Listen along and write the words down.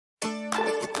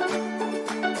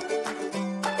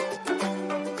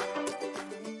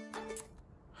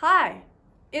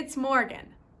It's Morgan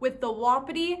with the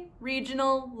Wapiti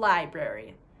Regional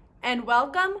Library, and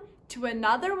welcome to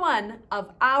another one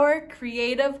of our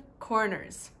Creative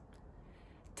Corners.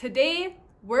 Today,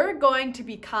 we're going to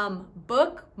become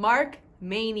bookmark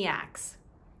maniacs.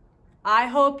 I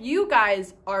hope you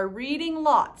guys are reading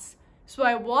lots, so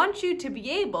I want you to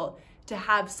be able to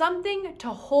have something to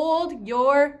hold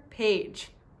your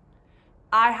page.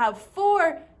 I have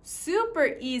 4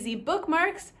 super easy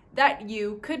bookmarks that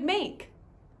you could make.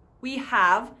 We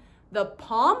have the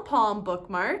pom-pom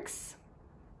bookmarks,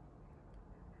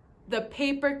 the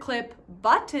paperclip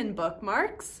button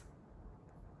bookmarks,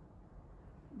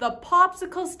 the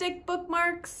popsicle stick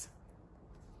bookmarks,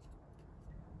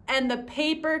 and the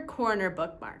paper corner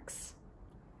bookmarks.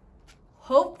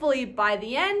 Hopefully by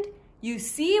the end, you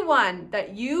see one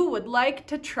that you would like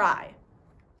to try.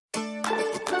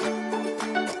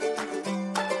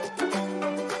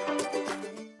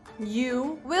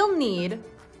 You will need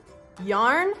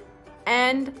yarn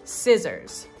and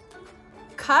scissors.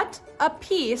 Cut a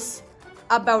piece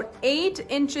about 8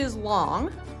 inches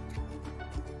long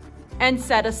and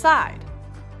set aside.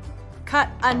 Cut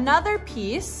another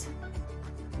piece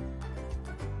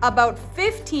about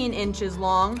 15 inches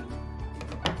long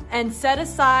and set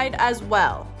aside as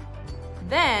well.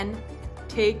 Then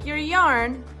take your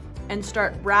yarn and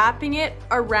start wrapping it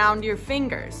around your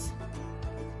fingers.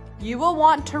 You will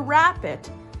want to wrap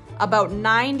it about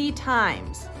 90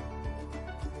 times.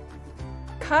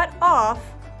 Cut off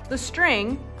the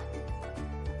string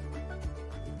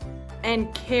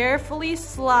and carefully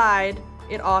slide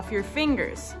it off your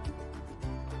fingers.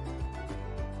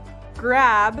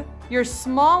 Grab your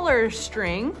smaller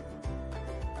string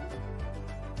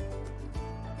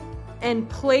and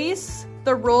place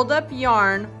the rolled up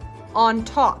yarn on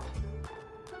top.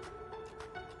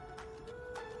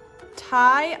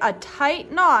 Tie a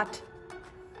tight knot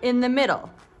in the middle.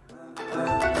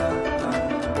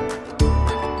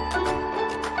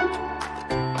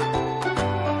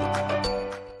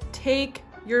 Take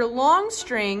your long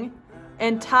string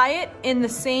and tie it in the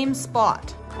same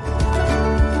spot.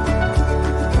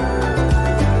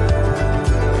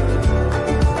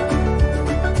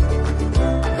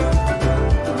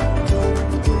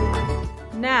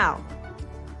 Now,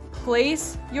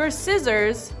 place your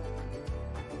scissors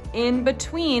in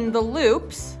between the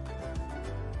loops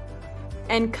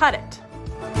and cut it.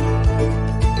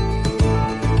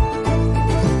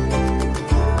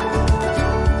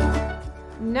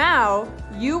 Now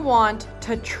you want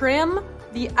to trim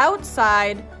the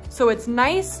outside so it's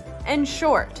nice and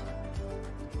short.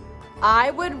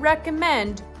 I would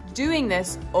recommend doing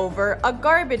this over a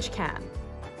garbage can.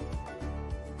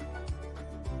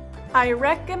 I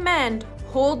recommend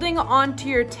holding onto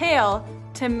your tail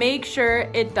to make sure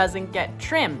it doesn't get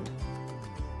trimmed.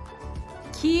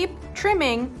 Keep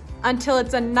trimming until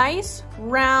it's a nice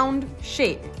round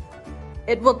shape.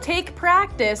 It will take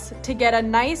practice to get a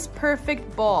nice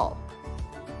perfect ball.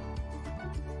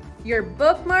 Your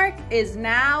bookmark is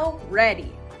now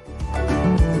ready.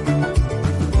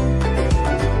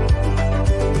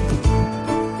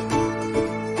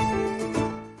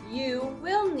 You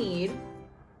will need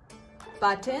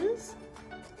buttons,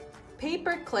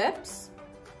 paper clips,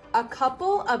 a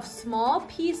couple of small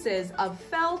pieces of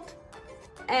felt,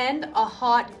 and a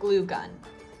hot glue gun.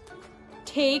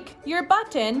 Take your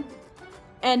button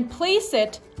and place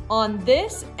it on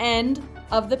this end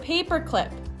of the paper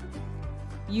clip.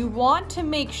 You want to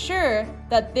make sure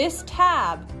that this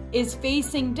tab is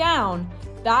facing down.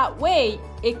 That way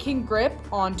it can grip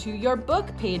onto your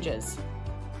book pages.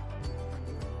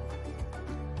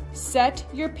 Set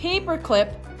your paper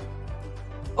clip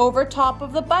over top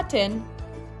of the button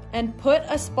and put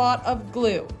a spot of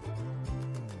glue.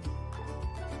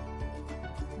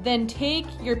 Then take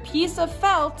your piece of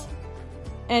felt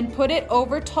and put it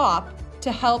over top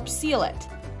to help seal it.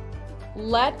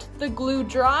 Let the glue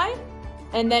dry,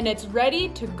 and then it's ready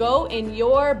to go in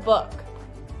your book.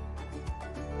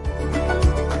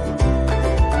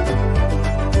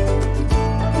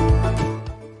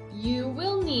 You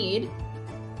will need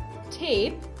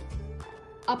tape,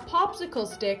 a popsicle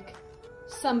stick,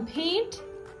 some paint,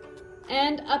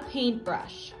 and a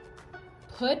paintbrush.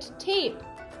 Put tape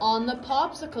on the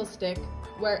popsicle stick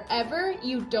wherever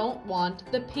you don't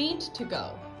want the paint to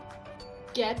go.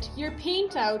 Get your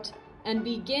paint out and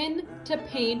begin to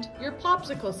paint your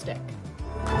popsicle stick.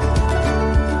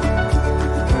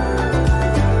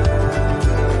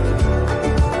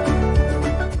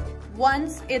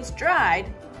 Once it's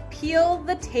dried, peel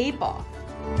the tape off.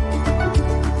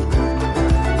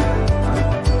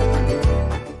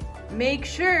 Make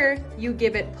sure you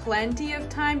give it plenty of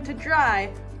time to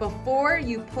dry before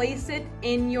you place it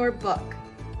in your book.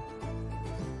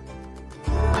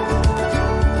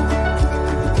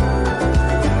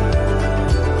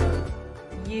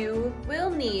 You will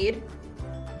need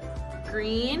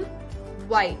green,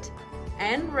 white,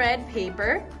 and red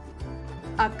paper,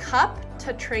 a cup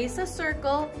to trace a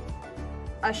circle,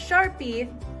 a Sharpie,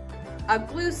 a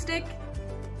glue stick,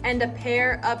 and a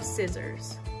pair of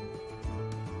scissors.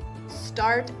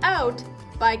 Start out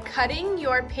by cutting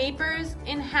your papers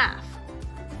in half.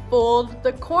 Fold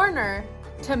the corner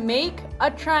to make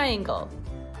a triangle.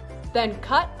 Then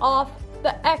cut off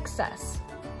the excess.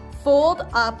 Fold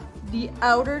up the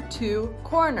outer two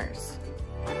corners.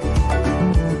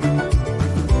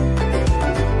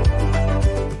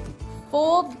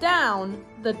 Fold down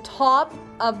the top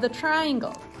of the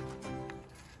triangle.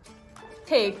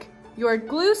 Take your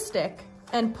glue stick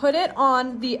and put it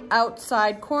on the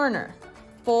outside corner.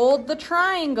 Fold the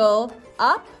triangle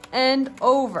up and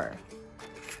over.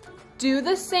 Do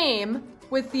the same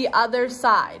with the other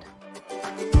side.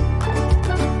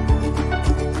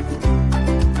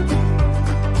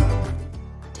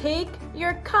 Take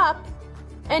your cup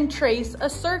and trace a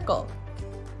circle.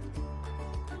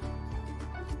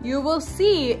 You will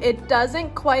see it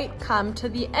doesn't quite come to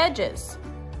the edges.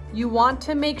 You want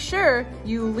to make sure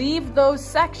you leave those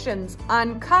sections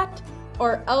uncut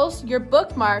or else your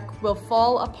bookmark will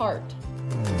fall apart.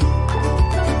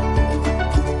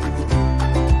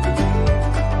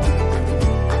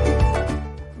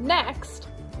 Next,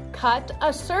 cut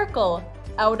a circle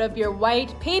out of your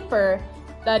white paper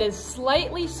that is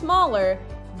slightly smaller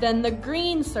than the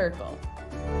green circle.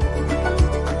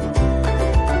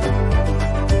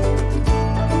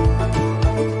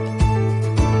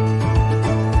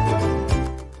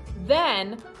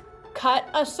 Then, cut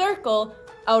a circle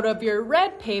out of your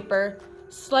red paper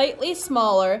slightly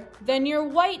smaller than your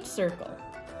white circle.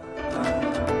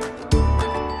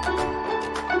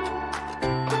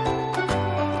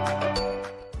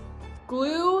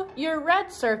 Glue your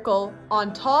red circle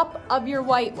on top of your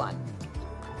white one.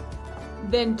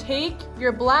 Then take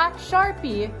your black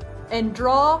Sharpie and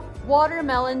draw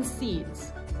watermelon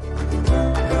seeds.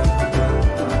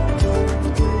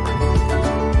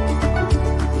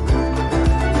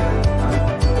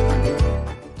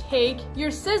 Take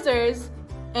your scissors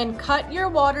and cut your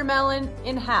watermelon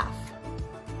in half.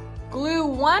 Glue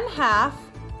one half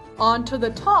onto the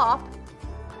top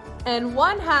and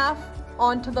one half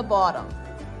onto the bottom.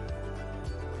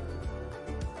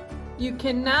 You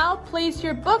can now place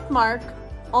your bookmark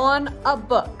on a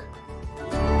book.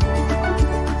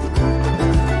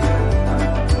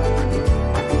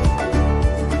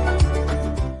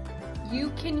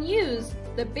 You can use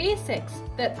the basics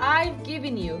that I've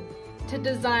given you to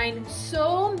design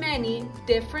so many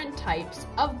different types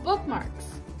of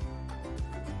bookmarks.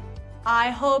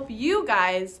 I hope you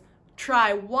guys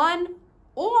try one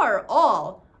or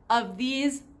all of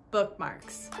these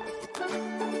bookmarks.